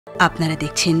আপনারা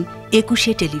দেখছেন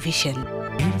একুশে television.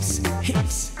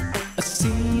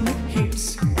 Cine Hitz,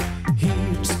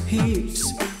 Hitz, Hitz,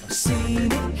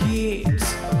 Cine Hitz,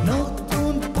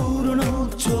 নতুন পুরনো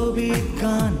ছবি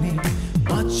গানে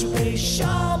বাজবে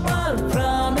সবার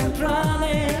প্রাণে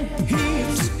প্রাণে।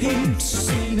 Hitz, Hitz,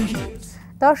 Cine Hitz।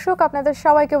 দর্শক, আপনাদের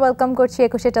সবাইকে ওয়েলকাম করছি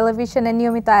একুশে টেলিভিশনের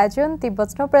নিয়মিত আয়োজন তিব্বত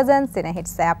স্নো প্রেজেন্ট সিনে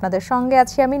হিটসে। আপনাদের সঙ্গে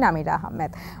আছি আমি নামিরা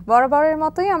আহমেদ। বরাবরের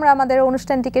মতোই আমরা আমাদের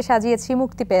অনুষ্ঠানটিকে সাজিয়েছি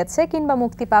মুক্তি পেয়েছে কিংবা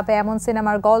মুক্তি পাবে এমন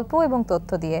সিনেমার গল্প এবং তথ্য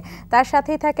দিয়ে। তার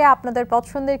সাথেই থাকে আপনাদের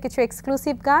পছন্দের কিছু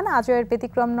এক্সক্লুসিভ গান। আজও এর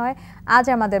ব্যতিক্রম নয়। আজ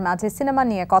আমাদের মাঝে সিনেমা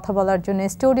নিয়ে কথা বলার জন্য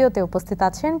স্টুডিওতে উপস্থিত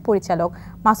আছেন পরিচালক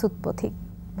মাসুদ পথিক।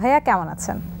 ভাইয়া, কেমন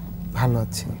আছেন? ভালো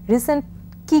আছি। রিসেন্ট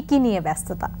কি নিয়ে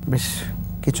ব্যস্ততা? বেশ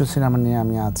কিছু সিনেমা নিয়ে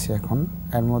আমি আছি এখন।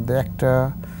 এর মধ্যে একটা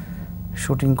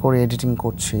শুটিং করে এডিটিং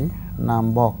করছি, নাম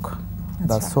বক,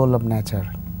 দ্য সোল অফ নেচার।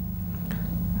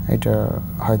 এটা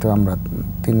হয়তো আমরা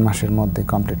 3 মাসের মধ্যে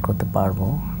কমপ্লিট করতে পারবো।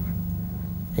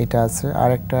 এটা আছে। আর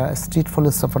একটা স্ট্রিট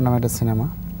ফিলোসফার নামে একটা সিনেমা,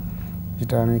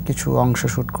 যেটা আমি কিছু অংশ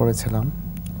শ্যুট করেছিলাম,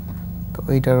 তো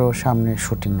এইটারও সামনে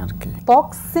শুটিং আর কি। বক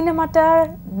সিনেমাটার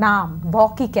নাম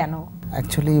বকই কেন?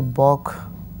 অ্যাকচুয়ালি বক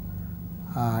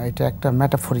এটা একটা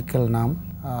মেটাফরিক্যাল নাম,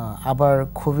 আবার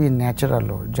খুবই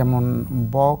ন্যাচারালও। যেমন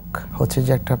বক হচ্ছে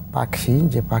যে একটা পাখি,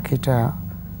 যে পাখিটা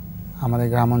আমাদের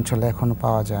গ্রাম অঞ্চলে এখনও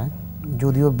পাওয়া যায়,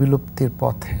 যদিও বিলুপ্তির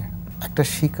পথে। একটা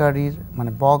শিকারীর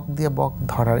মানে বক দিয়ে বক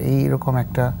ধরার এইরকম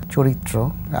একটা চরিত্র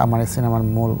আমার এই সিনেমার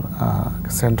মূল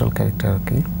সেন্ট্রাল ক্যারেক্টার আর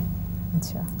কি।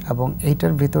 এবং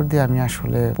এইটার ভিতর দিয়ে আমি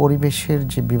আসলে পরিবেশের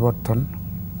যে বিবর্তন,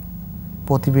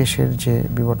 প্রতিবেশের যে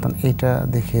বিবর্তন, এইটা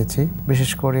দেখিয়েছি।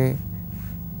 বিশেষ করে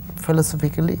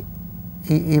ফিলোসফিক্যালি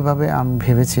এইভাবে আমি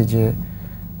ভেবেছি যে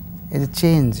এই যে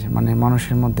চেঞ্জ, মানে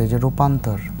মানুষের মধ্যে যে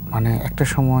রূপান্তর, মানে একটা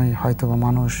সময় হয়তো বা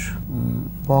মানুষ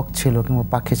বক ছিল কিংবা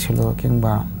পাখি ছিল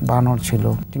কিংবা বানর ছিল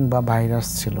কিংবা ভাইরাস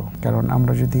ছিল। কারণ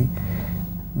আমরা যদি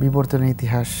বিবর্তনের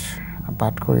ইতিহাস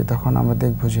পাঠ করি, তখন আমরা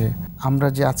দেখব যে আমরা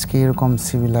যে আজকে এরকম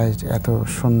সিভিলাইজড এত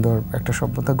সুন্দর একটা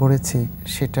সভ্যতা গড়েছি,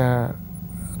 সেটা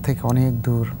থেকে অনেক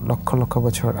দূর লক্ষ লক্ষ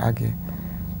বছর আগে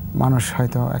মানুষ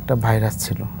হয়তো একটা ভাইরাস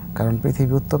ছিল। কারণ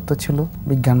পৃথিবী উত্তপ্ত ছিল,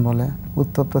 বিজ্ঞান বলে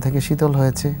উত্তপ্ত থেকে শীতল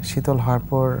হয়েছে, শীতল হওয়ার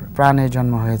পর প্রাণের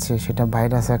জন্ম হয়েছে, সেটা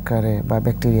ভাইরাস আকারে বা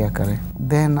ব্যাকটেরিয়া আকারে।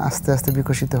 দেন আস্তে আস্তে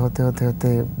বিকশিত হতে হতে হতে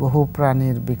বহু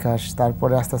প্রাণীর বিকাশ,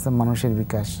 তারপরে আস্তে আস্তে মানুষের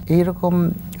বিকাশ। এইরকম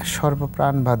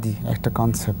সর্বপ্রাণবাদী একটা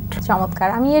কনসেপ্ট। চমৎকার।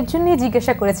 আমি এর জন্যই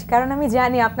জিজ্ঞাসা করেছি, কারণ আমি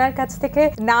জানি আপনার কাছ থেকে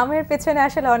নামের পেছনে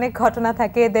আসলে অনেক ঘটনা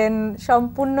থাকে, দেন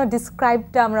সম্পূর্ণ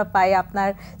ডিসক্রাইবটা আমরা পাই আপনার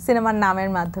সিনেমার নামের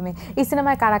মাধ্যমে। এই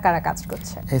সিনেমায় কারা কারা কাজ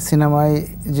করছে? এই সিনেমায়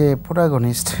যে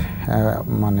প্রোটাগনিস্ট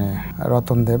মানে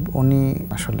রতন দেব, উনি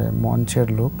আসলে মঞ্চের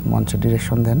লোক, মঞ্চে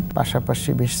ডিরেকশন দেন। পাশাপাশি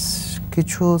বেশ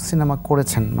কিছু সিনেমা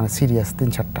করেছেন, মানে সিরিয়াস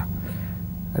 3-4টা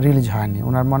রিলিজ হয়নি।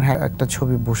 ওনার মনে হয় একটা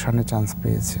ছবি ভূষণে চান্স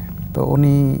পেয়েছে, তো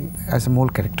উনি অ্যাজ এ মূল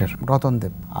ক্যারেক্টার রতন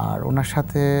দেব। আর ওনার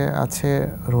সাথে আছে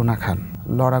রুনা খান,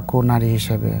 লড়াকু নারী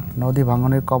হিসেবে নদী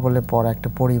ভাঙনের কবলে পড়া একটা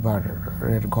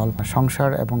পরিবারের গল্প, সংসার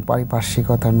এবং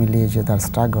পারিপার্শ্বিকতা মিলিয়ে যে তার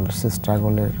স্ট্রাগল, সে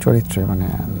স্ট্রাগলের চরিত্রে মানে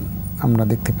আমরা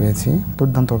দেখতে পেয়েছি।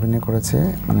 দুর্দান্ত অভিনয় করেছে,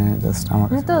 মানে জাস্ট আমার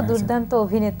তো দুর্দান্ত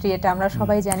অভিনেত্রী, এটা আমরা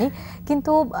সবাই জানি।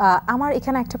 কিন্তু আমার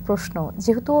এখানে একটা প্রশ্ন,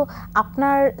 যেহেতু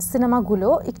আপনার সিনেমাগুলো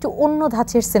একটু অন্য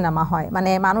ধাঁচের সিনেমা হয়,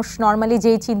 মানে মানুষ নর্মালি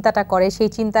যেই চিন্তাটা করে সেই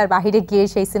চিন্তার বাহিরে গিয়ে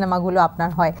সেই সিনেমাগুলো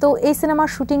আপনার হয়, তো এই সিনেমার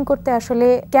শুটিং করতে আসলে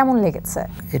কেমন লেগেছে?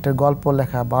 এটার গল্প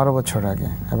লেখা 12 বছর আগে,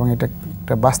 এবং এটা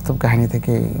একটা বাস্তব কাহিনী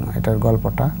থেকে এটার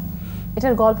গল্পটা।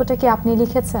 এটার গল্পটা কি আপনি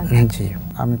লিখেছেন? জি,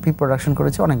 আমি প্রি প্রোডাকশন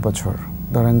করেছি অনেক বছর।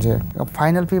 ধরেন যে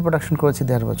ফাইনাল প্রি প্রোডাকশন করেছি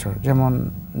 1.5 বছর। যেমন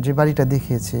যে বাড়িটা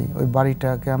দেখিয়েছি, ওই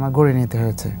বাড়িটাকে আমার গড়ে নিতে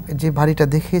হয়েছে। যে বাড়িটা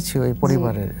দেখিয়েছি ওই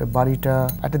পরিবারের, বাড়িটা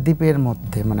একটা দ্বীপের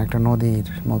মধ্যে, মানে একটা নদীর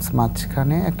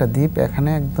মাঝখানে একটা দ্বীপ। এখানে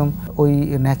একদম ওই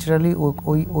ন্যাচারালি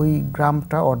ওই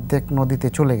গ্রামটা অর্ধেক নদীতে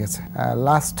চলে গেছে।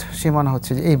 লাস্ট সীমানা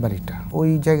হচ্ছে যে এই বাড়িটা। ওই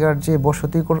জায়গার যে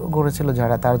বসতি করেছিল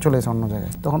যারা, তারা চলে গেছে অন্য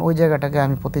জায়গায়। তখন ওই জায়গাটাকে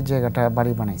আমি প্রতি জায়গাটা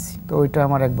বাড়ি বানাইছি। তো ওইটা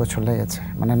আমার 1 বছর লেগেছে,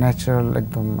 মানে ন্যাচারাল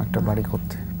একদম একটা বাড়ি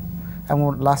করতে। এবং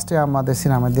লাস্টে আমাদের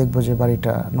সিনেমায় দেখবো যে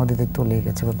বাড়িটা নদীতে তলিয়ে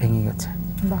গেছে বা ভেঙে গেছে।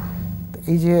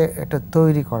 এই যে একটা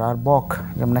তৈরি করা, আর বক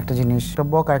যেমন একটা জিনিস, একটা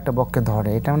বক আর একটা বককে ধরে,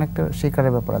 এটা মানে একটা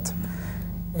শিকারের ব্যাপার আছে।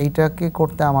 এইটাকে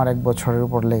করতে আমার 1 বছরের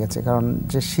উপর লেগেছে। কারণ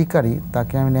যে শিকারী,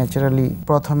 তাকে আমি ন্যাচারালি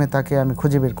প্রথমে তাকে আমি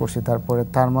খুঁজে বের করছি, তারপরে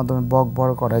তার মাধ্যমে বক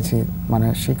বড় করাইছি, মানে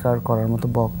শিকার করার মতো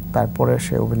বক, তারপরে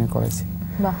সে অভিনয় করাইছি।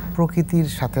 প্রকৃতির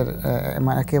সাথে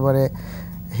একেবারে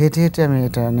হেঁটে হেঁটে আমি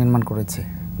এটা নির্মাণ করেছি।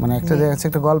 মানে একটা জায়গায়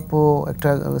একটা গল্প, একটা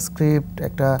স্ক্রিপ্ট,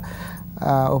 একটা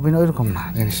অভিনয়, এরকম না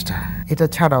জিনিসটা। এটা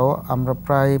ছাড়াও আমরা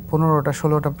প্রায়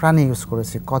 15টা-16টা প্রাণী ইউজ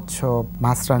করেছি। কচ্ছপ,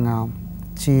 মাছরাঙা,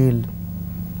 চিল,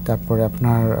 তারপরে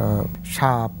আপনার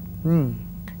সাপ,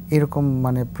 এরকম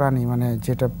মানে প্রাণী মানে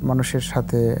যেটা মানুষের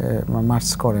সাথে মার্চ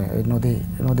করে এই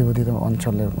নদীবর্তী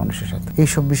অঞ্চলের মানুষের সাথে,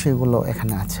 এইসব বিষয়গুলো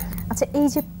এখানে আছে। আচ্ছা, এই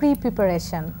যে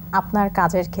প্রিপারেশন আপনার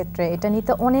কাজের ক্ষেত্রে এটা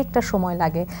নিতে অনেকটা সময়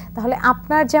লাগে, তাহলে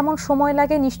আপনার যেমন সময়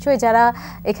লাগে নিশ্চয়ই যারা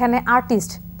এখানে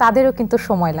আর্টিস্ট তাদেরও কিন্তু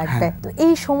সময় লাগবে। তো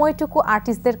এই সময়টুকু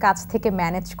আর্টিস্টদের কাছ থেকে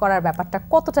ম্যানেজ করার ব্যাপারটা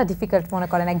কতটা ডিফিকাল্ট মনে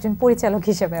করেন একজন পরিচালক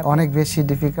হিসেবে? অনেক বেশি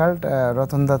ডিফিকাল্ট।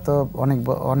 রতনদা তো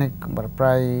অনেক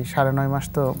প্রায় 9.5 মাস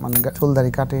তো মানে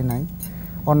চুলদারি কাটেই নাই,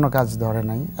 অন্য কাজ ধরে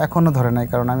নাই, এখনো ধরে নাই,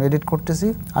 কারণ আমি এডিট করতেছি।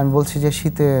 আমি বলছি যে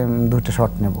শীতে 2টা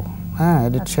শট নেব, হ্যাঁ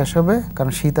এডিট শেষ হবে,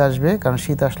 কারণ শীত আসবে, কারণ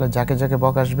শীত আসলে যাকে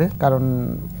বক আসবে, কারণ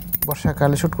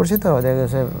বর্ষাকালে শুট করছি তো দেখা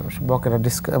গেছে বকেরা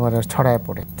মানে ছড়ায়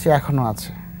পড়ে, সে এখনো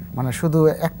আছে, মানে শুধু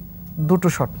 2টো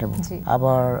শট নেব।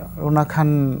 আবার রুনা খান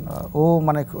ও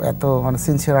মানে এত মানে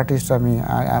সিনসিয়ার আর্টিস্ট, আমি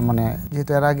মানে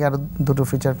যেহেতু এর আগে আরো 2টো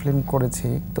ফিচার ফিল্ম করেছি,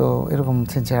 তো এরকম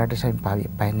সিনসিয়ার আর্টিস্ট আমি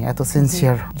পাইনি, এত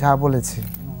সিনসিয়ার, যা বলেছি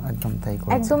একদম তাই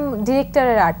করেছে, একদম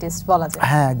ডিরেক্টরের আর্টিস্ট বলা যায়।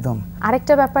 হ্যাঁ একদম।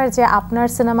 আরেকটা ব্যাপার যে আপনার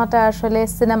সিনেমাটা আসলে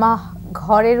সিনেমা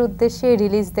ঘরের উদ্দেশ্যে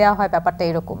রিলিজ দেওয়া হয়, ব্যাপারটা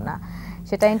এরকম না,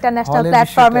 সেটা ইন্টারন্যাশনাল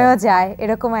প্ল্যাটফর্মেও যায়,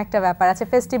 এরকম একটা ব্যাপার আছে,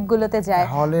 ফেস্টিভ গুলোতে যায়।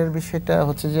 হলের বিষয়টা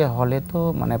হচ্ছে যে হলে তো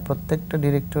মানে প্রত্যেকটা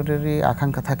ডিরেক্টরেরই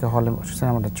আকাঙ্ক্ষা থাকে হলে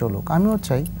সিনেমাটা চলুক, আমিও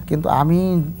চাই, কিন্তু আমি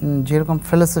যেরকম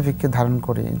ফিলোসফিকে ধারণ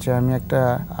করি যে আমি একটা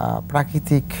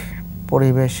প্রাকৃতিক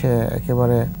পরিবেশে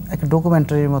একেবারে একটা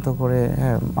ডকুমেন্টারির মতো করে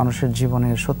মানুষের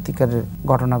জীবনের সত্যিকারের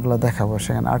ঘটনাগুলো দেখাবো,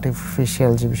 সেখানে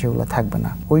আর্টিফিশিয়াল যে বিষয়গুলো থাকবে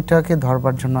না, ওইটাকে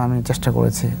ধরবার জন্য আমি চেষ্টা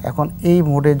করেছি। এখন এই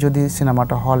মোডে যদি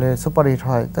সিনেমাটা হলে সুপারহিট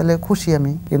হয় তাহলে খুশি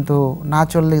আমি, কিন্তু না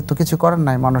চললে তো কিছু করার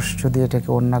নাই, মানুষ যদি এটাকে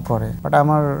অন্য করে। বাট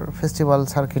আমার ফেস্টিভ্যাল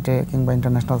সার্কিটে কিংবা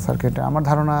ইন্টারন্যাশনাল সার্কিটে আমার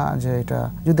ধারণা যে এটা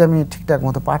যদি আমি ঠিকঠাক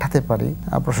মতো পাঠাতে পারি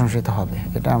প্রশংসিত হবে,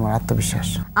 এটা আমার আত্মবিশ্বাস।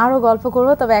 আরও গল্প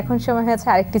করবো, তবে এখন সময় হয়েছে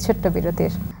আরেকটি ছোট্ট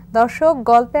বিরতির। দর্শক,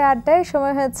 গল্পে আড্ডায়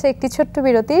সময় হচ্ছে একটি ছোট্ট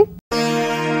বিরতি।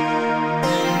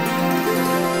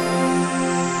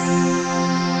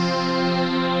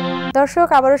 দর্শক,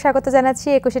 আবারও স্বাগত জানাচ্ছি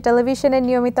একুশে টেলিভিশনের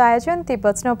নিয়মিত আয়োজন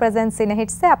তিব্বত স্নো প্রেজেন্ট সিনে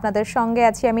হিটসে। আপনাদের সঙ্গে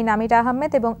আছি আমি নামিরা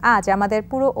আহমেদ, এবং আজ আমাদের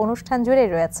পুরো অনুষ্ঠান জুড়ে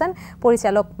রয়েছেন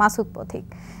পরিচালক মাসুদ পথিক।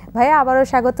 ভাইয়া, আবারও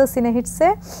স্বাগত সিনে হিটসে।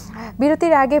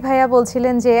 বিরতির আগে ভাইয়া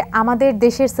বলছিলেন যে আমাদের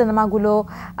দেশের সিনেমাগুলো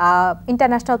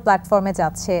ইন্টারন্যাশনাল প্ল্যাটফর্মে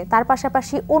যাচ্ছে, তার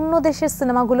পাশাপাশি অন্য দেশের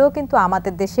সিনেমাগুলোও কিন্তু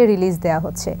আমাদের দেশে রিলিজ দেওয়া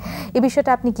হচ্ছে, এই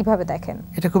বিষয়টা আপনি কিভাবে দেখেন?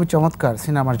 এটা খুবই চমৎকার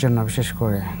সিনেমার জন্য, বিশেষ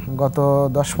করে গত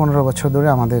 10-15 বছর ধরে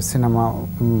আমাদের সিনেমা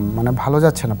মানে ভালো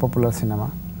যাচ্ছে না, পপুলার সিনেমা।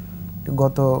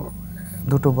 গত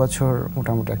 2টো বছর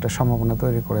মোটামুটি একটা সম্ভাবনা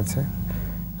তৈরি করেছে,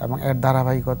 এবং এর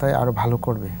ধারাবাহিকতায় আরও ভালো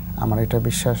করবে আমার এটা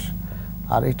বিশ্বাস।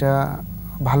 আর এটা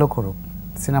ভালো করুক।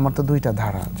 সিনেমার তো 2টা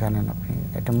ধারা জানেন আপনি,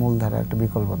 একটা মূল ধারা, একটা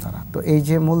বিকল্প ধারা। তো এই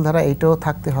যে মূল ধারা এইটাও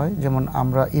থাকতে হয়, যেমন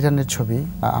আমরা ইরানের ছবি,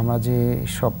 আমরা যে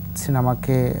সব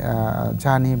সিনেমাকে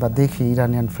জানি বা দেখি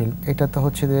ইরানিয়ান ফিল্ম, এটা তো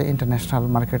হচ্ছে যে ইন্টারন্যাশনাল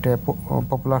মার্কেটে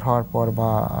পপুলার হওয়ার পর বা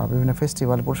বিভিন্ন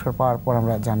ফেস্টিভ্যাল পুরস্কার পাওয়ার পর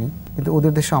আমরা জানি, কিন্তু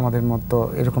ওদের দেশে আমাদের মতো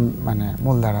এরকম মানে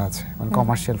মূল ধারা আছে, মানে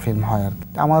কমার্শিয়াল ফিল্ম হয়। আর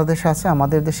আমাদের দেশে আছে,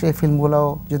 আমাদের দেশে এই ফিল্মগুলোও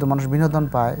যেহেতু মানুষ বিনোদন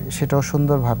পায়, সেটাও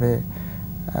সুন্দরভাবে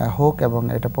হোক এবং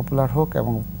এটা পপুলার হোক,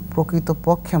 এবং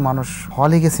প্রকৃতপক্ষে মানুষ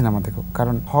হলে গিয়ে সিনেমা দেখুক।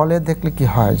 কারণ হলে দেখলে কি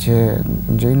হয়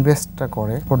যে ইনভেস্টটা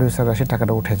করে প্রডিউসাররা, সে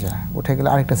টাকাটা উঠে গেলে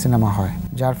আরেকটা সিনেমা হয়,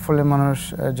 যার ফলে মানুষ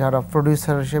যারা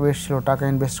প্রডিউসার হিসেবে এসেছিল টাকা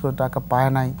ইনভেস্ট করে টাকা পায়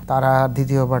নাই, তারা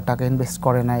দ্বিতীয়বার টাকা ইনভেস্ট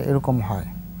করে নাই, এরকম হয়।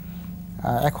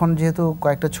 এখন যেহেতু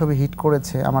কয়েকটা ছবি হিট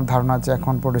করেছে, আমার ধারণা যে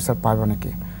এখন প্রডিউসার পাবে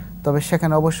নাকি, তবে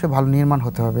সেখানে অবশ্যই ভালো নির্মাণ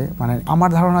হতে হবে। মানে আমার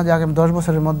ধারণা যে আগামী 10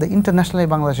 বছরের মধ্যে ইন্টারন্যাশনালি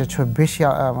বাংলাদেশের ছবি বেশি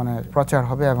মানে প্রচার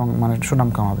হবে এবং মানে সুনাম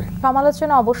কামাবে।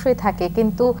 সমালোচনা অবশ্যই থাকে,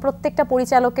 কিন্তু প্রত্যেকটা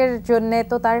পরিচালকের জন্য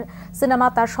তো তার সিনেমা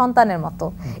তার সন্তানের মতো,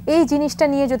 এই জিনিসটা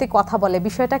নিয়ে যদি কথা বলে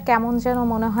বিষয়টা কেমন যেন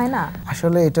মনে হয় না?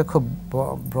 আসলে এটা খুব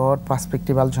ব্রড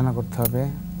পার্সপেক্টিভ আলোচনা করতে হবে।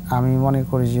 আমি মনে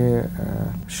করি যে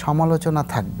সমালোচনা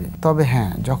থাকবে, তবে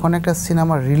হ্যাঁ, যখন একটা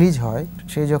সিনেমা রিলিজ হয়,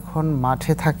 সে যখন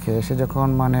মাঠে থাকে, সে যখন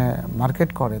মানে মার্কেট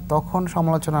করে, তখন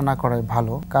সমালোচনা না করাই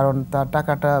ভালো, কারণ তার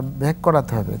টাকাটা ব্যাক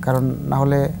করাতে হবে। কারণ না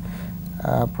হলে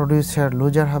প্রডিউসার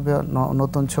লুজার হবে,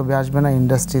 নতুন ছবি আসবে না,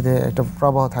 ইন্ডাস্ট্রিতে একটা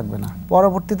প্রবাহ থাকবে না,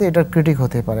 পরবর্তীতে এটার ক্রিটিক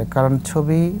হতে পারে। কারণ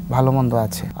ছবি ভালো মন্দ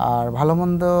আছে, আর ভালো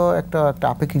মন্দ একটা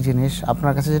আপেক্ষিক জিনিস,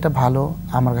 আপনার কাছে যেটা ভালো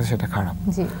আমার কাছে সেটা খারাপ।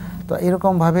 জি, তো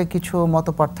এরকম ভাবে কিছু মত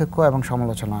পার্থক্য এবং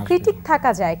সমালোচনা ক্রিটিক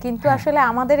থাকা যায়, কিন্তু আসলে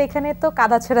আমাদের এখানে তো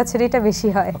কাদা ছোড়াছড়িটা বেশি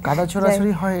হয়। কাদা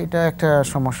ছোড়াছড়ি হয়, এটা একটা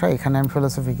সমস্যা। এখানে আমি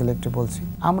ফিলোসফিক্যালি একটু বলছি,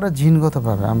 আমরা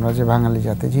জিনগতভাবে, আমরা যে বাঙালি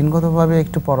জাতি, জিনগতভাবে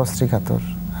একটু পরশ্রী কাতর,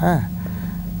 হ্যাঁ,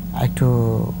 একটু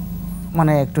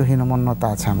মানে একটু হীনমন্যতা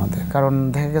আছে আমাদের। কারণ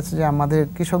দেখা গেছে যে আমাদের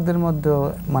কৃষকদের মধ্যেও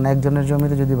মানে একজনের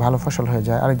জমিতে যদি ভালো ফসল হয়ে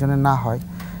যায়, আরেকজনের না হয়,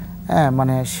 হ্যাঁ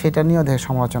মানে সেটা নিয়েও দেখে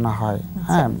সমালোচনা হয়,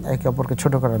 হ্যাঁ একে অপরকে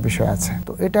ছোট করার বিষয় আছে।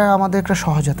 তো এটা আমাদের একটা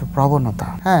সহজাত প্রবণতা,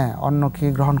 হ্যাঁ অন্যকে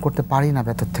গ্রহণ করতে পারি না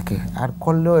ভেতর থেকে, আর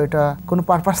করলেও এটা কোনো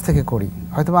পারপাস থেকে করি।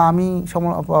 হয়তো আমি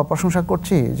প্রশংসা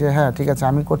করছি যে হ্যাঁ ঠিক আছে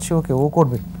আমি করছি, ওকে ও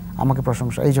করবে আমাকে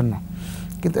প্রশংসা এই জন্য,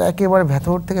 কিন্তু একেবারে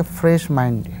ভেতর থেকে ফ্রেশ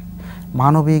মাইন্ডে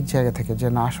মানবিক জায়গা থেকে যে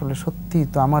না আসলে সত্যি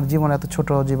তো আমার জীবন এত ছোট,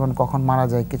 জীবন কখন মারা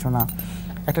যায় কিছু না,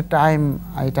 একটা টাইম,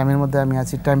 এই টাইমের মধ্যে আমি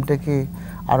আছি, টাইমটাকে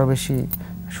আরও বেশি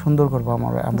সুন্দর করবো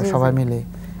আমরা সবাই মিলে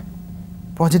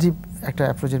পজিটিভ একটা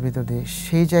অ্যাপ্রোচের ভিতর দিয়ে,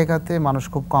 সেই জায়গাতে মানুষ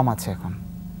খুব কম আছে এখন।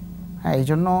 হ্যাঁ এই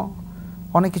জন্য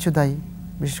অনেক কিছু দায়ী,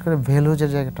 বিশেষ করে ভ্যালু যে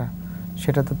জায়গাটা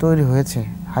সেটা তো তৈরি হয়েছে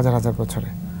হাজার হাজার বছরে।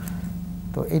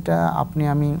 তো এটা আপনি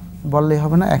আমি বললেই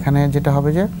হবে না, এখানে যেটা হবে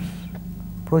যে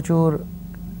প্রচুর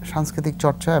সাংস্কৃতিক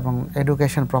চর্চা এবং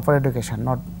এডুকেশন, প্রপার এডুকেশন,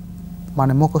 নট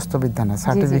মানে মুখস্থ বিদ্যা না,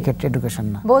 সার্টিফিকেট এডুকেশন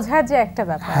না, বোঝার যে একটা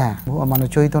ব্যাপার, হ্যাঁ মানে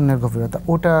চৈতন্যের গভীরতা,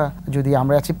 ওটা যদি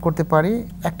আমরা অ্যাচিভ করতে পারি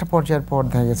একটা পর্যায়ের পর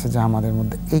দেখা গেছে যে আমাদের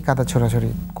মধ্যে এই কাদা ছড়াছড়ি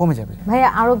কমে যাবে। ভাইয়া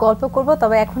আরো গল্প করব,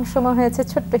 তবে এখন সময় হয়েছে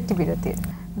ছোট্ট একটি বিরতির।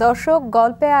 দর্শক,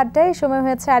 গল্পে আড্ডায় সময়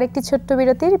হয়েছে আরেকটি ছোট্ট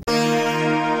বিরতির।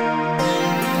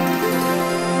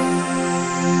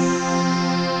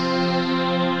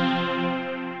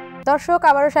 দর্শক,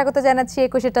 আবারও স্বাগত জানাচ্ছি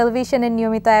একুশে টেলিভিশনের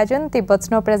নিয়মিত আয়োজন তিব্বত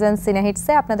স্নো প্রেজেন্স সিনে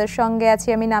হিটসে। আপনাদের সঙ্গে আছি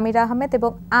আমি নামিরা আহমেদ,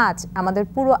 এবং আজ আমাদের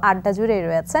পুরো আড্ডা জুড়ে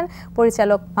রয়েছেন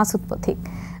পরিচালক মাসুদ পথিক।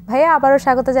 ভাইয়া আবারও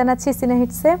স্বাগত জানাচ্ছি সিনে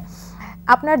হিটসে।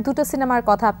 আপনার দুটো সিনেমার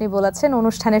কথা আপনি বলেছেন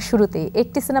অনুষ্ঠানের শুরুতেই।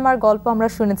 একটি সিনেমার গল্প আমরা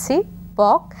শুনেছি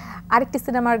বক, আরেকটি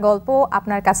সিনেমার গল্প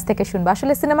আপনার কাছ থেকে শুনবো।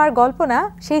 আসলে সিনেমার গল্প না,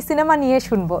 সেই সিনেমা নিয়ে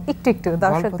শুনবো একটু একটু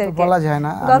দর্শকদেরকে। বলা যায়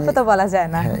না, গল্প তো বলা যায়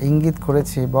না, ইঙ্গিত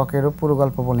করেছি, বকেরও পুরো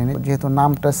গল্প বলিনি, যেহেতু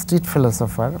নামটা স্ট্রিট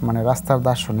ফিলোসফার মানে রাস্তার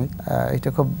দার্শনিক, এটা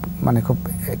খুব মানে খুব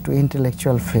একটু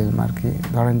ইন্টেলেকচুয়াল ফিল্ম আর কি।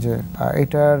 ধরেন যে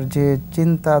এটার যে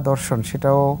চিন্তা দর্শন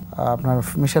সেটাও আপনার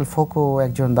মিশেল ফোকো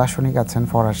একজন দার্শনিক আছেন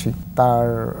ফরাসি, তার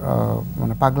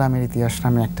মানে পাগলামের ইতিহাস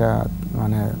নামে একটা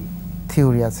মানে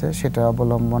থিওরি আছে, সেটা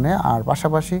অবলম্বনে, আর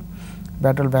পাশাপাশি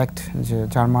ব্যাটল ব্যাক্ট যে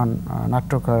জার্মান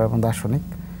নাট্যকার এবং দার্শনিক,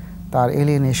 তার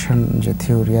এলিয়েনেশন যে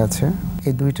থিওরি আছে,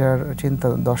 এই দুইটার চিন্তা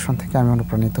দর্শন থেকে আমি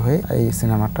অনুপ্রাণিত হয়ে এই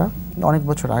সিনেমাটা অনেক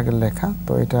বছর আগের লেখা,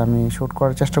 তো এটা আমি শ্যুট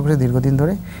করার চেষ্টা করেছি দীর্ঘদিন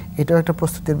ধরে। এটাও একটা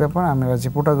প্রস্তুতির ব্যাপার। আমরা যে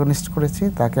প্রোটাগনিস্ট করেছি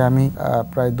তাকে আমি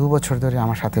প্রায় 2 বছর ধরে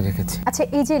আমার সাথে রেখেছি। আচ্ছা,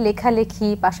 এই যে লেখালেখি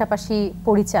পাশাপাশি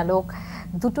পরিচালক,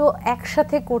 দুটো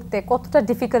একসাথে করতে কতটা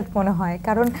ডিফিকাল্ট মনে হয়?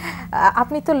 কারণ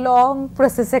আপনি তো লং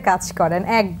প্রসেসে কাজ করেন।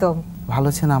 একদম ভালো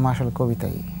সিনেমা আসলে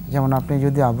কবিতাই, যেমন আপনি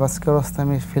যদি আব্বাস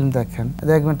কিয়ারোস্তামি ফিল্ম দেখেন,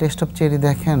 দেখবেন টেস্ট অফ চেরি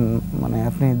দেখেন, মানে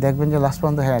আপনি দেখবেন যে লাস্ট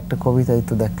পর্যন্ত হ্যাঁ একটা কবিতাই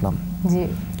তো দেখলাম। জি।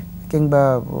 কিংবা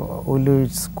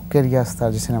উইলুইস কেরিয়াস তার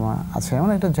যে সিনেমা আছে,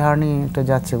 মানে একটা জার্নি, একটা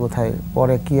যাচ্ছে কোথায়,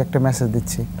 পরে কি একটা মেসেজ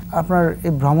দিচ্ছি, আপনার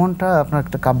এই ভ্রমণটা আপনার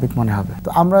একটা কাব্যিক মনে হবে। তো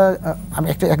আমি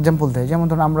একটা এক্সাম্পল দিই, যেমন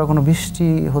ধরুন আমরা কোনো বৃষ্টি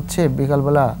হচ্ছে,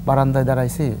 বিকালবেলা বারান্দায়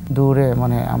দাঁড়াইছি, দূরে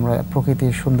মানে আমরা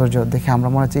প্রকৃতির সৌন্দর্য দেখে আমরা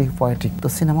মনে হচ্ছে পয়েটিক। তো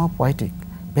সিনেমাও পয়েটিক,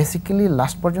 বেসিক্যালি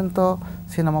লাস্ট পর্যন্ত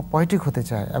সিনেমা পয়েটিক হতে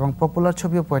চায় এবং পপুলার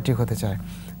ছবিও পয়েটিক হতে চায়।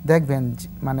 দেখবেন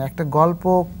মানে একটা গল্প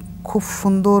খুব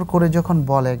সুন্দর করে যখন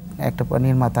বলে একটা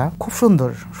নির্মাতা, খুব সুন্দর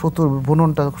সুতুর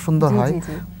বুননটা সুন্দর হয়,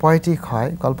 পয়েটিক হয়,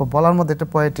 গল্প বলার মধ্যে একটা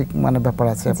পয়েটিক মানে ব্যাপার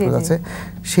আছে,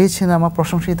 সেই সিনেমা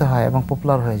প্রশংসিত হয় এবং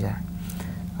পপুলার হয়ে যায়।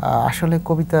 আসলে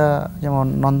কবিতা যেমন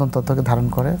নন্দন তত্ত্বকে ধারণ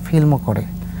করে, ফিল্মও করে,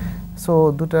 সো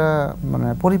দুটা মানে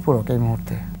পরিপূরক এই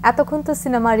মুহূর্তে। এতক্ষণ তো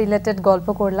সিনেমা রিলেটেড গল্প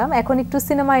করলাম, এখন একটু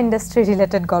সিনেমা ইন্ডাস্ট্রি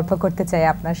রিলেটেড গল্প করতে চাই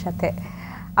আপনার সাথে।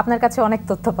 আপনার কাছে অনেক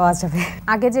তথ্য পাওয়া যাবে।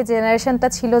 আগে যে জেনারেশনটা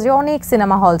ছিল, যে অনেক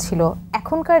সিনেমা হল ছিল,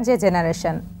 এখনকার যে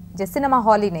জেনারেশন, যে সিনেমা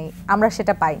হলই নেই, আমরা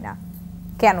সেটা পাই না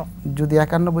কেন? যদি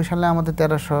 91 সালে আমাদের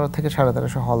 1300 থেকে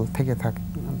 1350 হল থেকে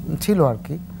ছিল আর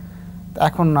কি,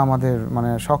 এখন আমাদের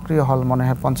মানে সক্রিয় হল মনে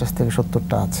হয় 50 থেকে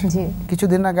 70টা আছে।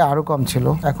 কিছুদিন আগে আরো কম ছিল,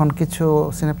 এখন কিছু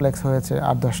সিনেপ্লেক্স হয়েছে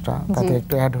 8-10টা, তাতে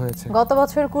একটু অ্যাড হয়েছে। গত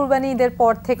বছর কুরবানি ঈদের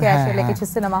পর থেকে আসলে কিছু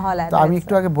সিনেমা হল অ্যাড হয়েছে। আমি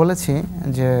একটু আগে বলেছি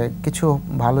যে কিছু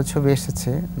ভালো ছবি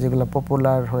এসেছে যেগুলো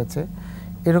পপুলার হয়েছে,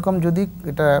 এরকম যদি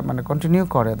এটা মানে কন্টিনিউ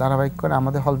করে, ধারাবাহিক করে,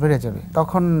 আমাদের হল বেড়ে যাবে।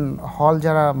 তখন হল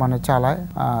যারা মানে চালায়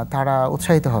তারা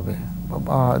উৎসাহিত হবে,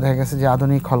 দেখা গেছে যে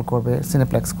আধুনিক হল করবে,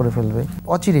 সিনেপ্লেক্স করে ফেলবে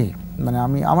অচিরেই। মানে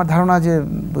আমার ধারণা যে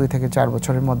 2 থেকে 4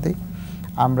 বছরের মধ্যেই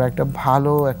আমরা একটা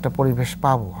ভালো একটা পরিবেশ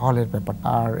পাবো হলের ব্যাপার।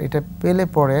 আর এটা পেলে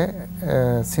পরে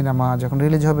সিনেমা যখন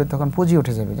রিলিজ হবে তখন পুঁজি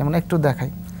উঠে যাবে। যেমন একটু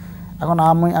দেখাই, এখন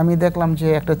আমি দেখলাম যে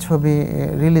একটা ছবি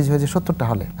রিলিজ হয়েছে 70টা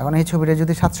হলে, এখন এই ছবিটা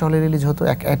যদি 700 হলে রিলিজ হতো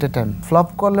এট এ টাইম, ফ্লপ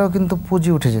করলেও কিন্তু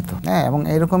পুঁজি উঠে যেত। হ্যাঁ, এবং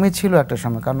এরকমই ছিল একটা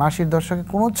সময়, কারণ 80-র দশকে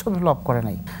কোনো ছবি ফ্লপ করে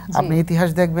নাই। আপনি ইতিহাস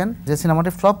দেখবেন, যে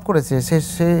সিনেমাটি ফ্লপ করেছে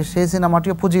সেই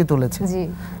সিনেমাটিও পুঁজি তুলেছে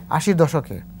 80-র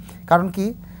দশকে। কারণ কি?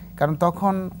 কারণ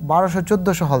তখন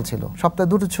 1200-1400 হল ছিল, সপ্তাহে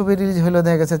 2টো ছবি রিলিজ হলো,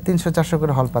 দেখা গেছে 300-400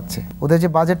 করে হল পাচ্ছে। ওদের যে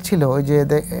বাজেট ছিল ওই যে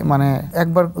মানে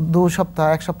একবার 2 সপ্তাহ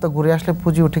 1 সপ্তাহ ঘুরে আসলে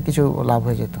পুঁজি উঠে কিছু লাভ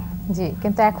হয়ে যেত। জি,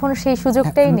 কিন্তু এখন সেই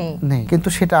সুযোগটাই নেই। কিন্তু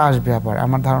সেটা আসবে আবার।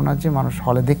 আমার ধারণা যে মানুষ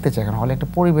হলে দেখতে চায়, কারণ হলে একটা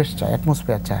পরিবেশ চায়,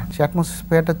 অ্যাটমসফিয়ার চায়। সেই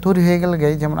অ্যাটমসফিয়ারটা তৈরি হয়ে গেলে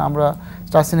যেমন আমরা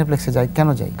স্টার সিনেপ্লেক্সে যাই, কেন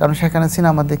যাই? কারণ সেখানে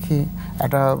সিনেমা দেখি,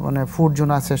 একটা মানে ফুড জোন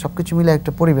আছে, সবকিছু মিলে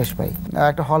একটা পরিবেশ পাই।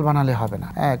 একটা হল বানালে হবে না,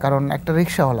 হ্যাঁ, কারণ একটা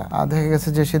রিক্সাওয়ালা দেখা গেছে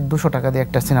যে সে 200 টাকা দিয়ে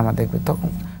একটা সিনেমা দেখবে, তখন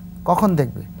কখন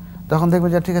দেখবে? তখন দেখবে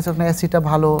যে ঠিক আছে ওখানে এসিটা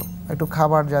ভালো, একটু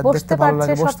খাবার যা দেখতে ভালো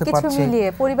লাগে, বসতে পারছে,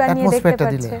 অ্যাটমসফিয়ারটা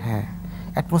দিলে, হ্যাঁ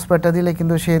অ্যাটমসফিয়ারটা দিলে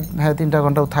কিন্তু সে 3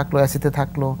 ঘন্টাও থাকলো, এসিতে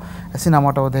থাকলো,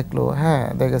 সিনেমাটাও দেখলো, হ্যাঁ,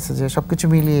 দেখা গেছে যে সবকিছু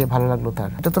মিলিয়ে ভালো লাগলো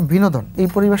তার। এটা তো বিনোদন। এই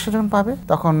পরিবেশটা যখন পাবে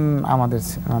তখন আমাদের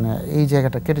মানে এই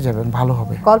জায়গাটা কেটে যাবে, ভালো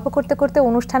হবে। গল্প করতে করতে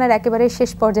অনুষ্ঠানের একেবারে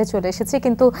শেষ পর্যায়ে চলে এসেছি,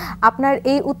 কিন্তু আপনার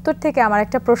এই উত্তর থেকে আমার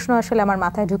একটা প্রশ্ন আসলে আমার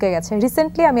মাথায় ঢুকে গেছে।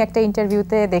 রিসেন্টলি আমি একটা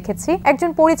ইন্টারভিউতে দেখেছি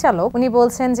একজন পরিচালক, উনি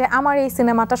বলছেন যে আমার এই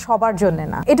সিনেমাটা সবার জন্য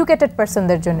না, এডুকেটেড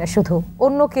পারসনদের জন্য শুধু,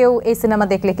 অন্য কেউ এই সিনেমা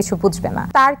দেখলে কিছু বুঝবে না।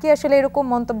 তার কি আসলে এরকম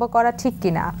মন্তব্য করা ঠিক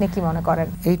কিনা, আপনি কি মনে করেন?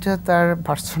 এইটা তার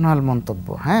পার্সোনাল মন্তব্য,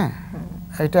 হ্যাঁ,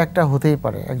 এটা একটা হতেই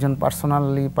পারে, একজন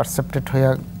পার্সোনালি পারসেপ্টেড হয়ে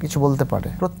কিছু বলতে পারে।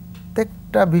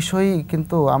 প্রত্যেকটা বিষয়ই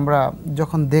কিন্তু আমরা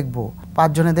যখন দেখব, 5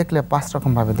 জনে দেখলে 5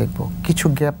 রকমভাবে দেখব, কিছু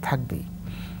গ্যাপ থাকবেই।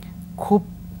 খুব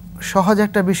সহজ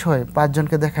একটা বিষয় 5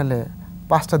 জনকে দেখালে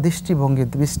 5টা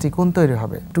দৃষ্টিকোণ তৈরি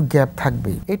হবে, একটু গ্যাপ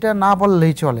থাকবেই। এটা না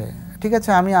বললেই চলে। ঠিক আছে,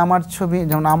 আমি আমার ছবি,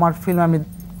 যেমন আমার ফিল্ম আমি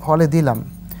হলে দিলাম,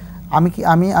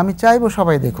 আমি চাইবো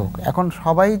সবাই দেখুক। এখন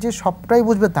সবাই যে সবটাই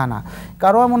বুঝবে তা না,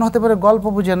 কারো এমন হতে পারে গল্প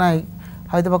বুঝে নাই,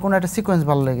 হয়তো বা কোনো একটা সিকোয়েন্স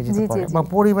ভালো লেগে যেতে পারে, বা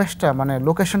পরিবেশটা মানে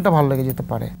লোকেশনটা ভালো লেগে যেতে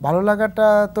পারে। ভালো লাগাটা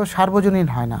তো সার্বজনীন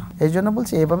হয় না, এই জন্য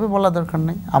বলছি এভাবে বলা দরকার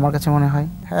নেই আমার কাছে মনে হয়।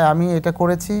 হ্যাঁ, আমি এটা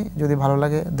করেছি, যদি ভালো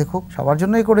লাগে দেখুক, সবার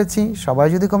জন্যই করেছি, সবাই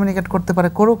যদি কমিউনিকেট করতে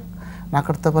পারে করুক, না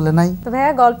করতে পারলে নাই। তো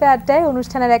ভাইয়া, গল্পে আড্ডায়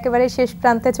অনুষ্ঠানের একেবারে শেষ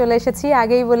প্রান্তে চলে এসেছি।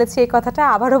 আগেই বলেছি এই কথাটা,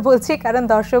 আবারও বলছি, কারণ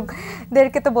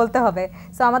দর্শকদেরকে তো বলতে হবে।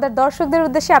 তো আমাদের দর্শকদের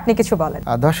উদ্দেশ্যে আপনি কিছু বলেন।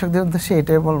 দর্শকদের উদ্দেশ্যে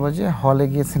এটাই বলবো যে হলে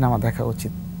গিয়ে সিনেমা দেখা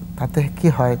উচিত। তাতে কি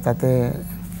হয়, তাতে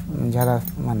যারা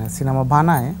মানে সিনেমা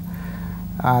বানায়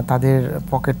তাদের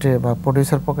পকেটে বা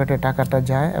প্রডিউসার পকেটে টাকাটা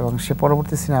যায় এবং সে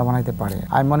পরবর্তী সিনেমা বানাইতে পারে।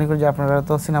 আমি মনে করি যে আপনারা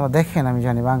তো সিনেমা দেখেন, আমি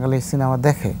জানি বাঙালি সিনেমা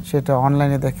দেখে, সেটা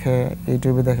অনলাইনে দেখে,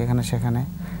 ইউটিউবে দেখে, এখানে সেখানে,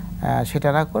 সেটা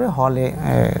না করে হলে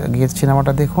গিয়ে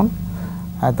সিনেমাটা দেখুন,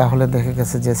 তাহলে দেখে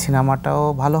গেছে যে সিনেমাটাও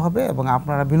ভালো হবে এবং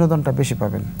আপনারা বিনোদনটা বেশি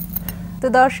পাবেন। তো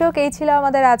দর্শক, এই ছিল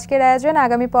আমাদের আজকের আয়োজন।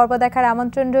 আগামী পর্ব দেখার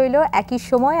আমন্ত্রণ রইল। একই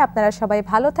সময় আপনারা সবাই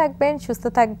ভালো থাকবেন, সুস্থ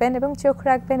থাকবেন এবং চোখ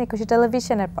রাখবেন একুশে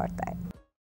টেলিভিশনের পর্দায়।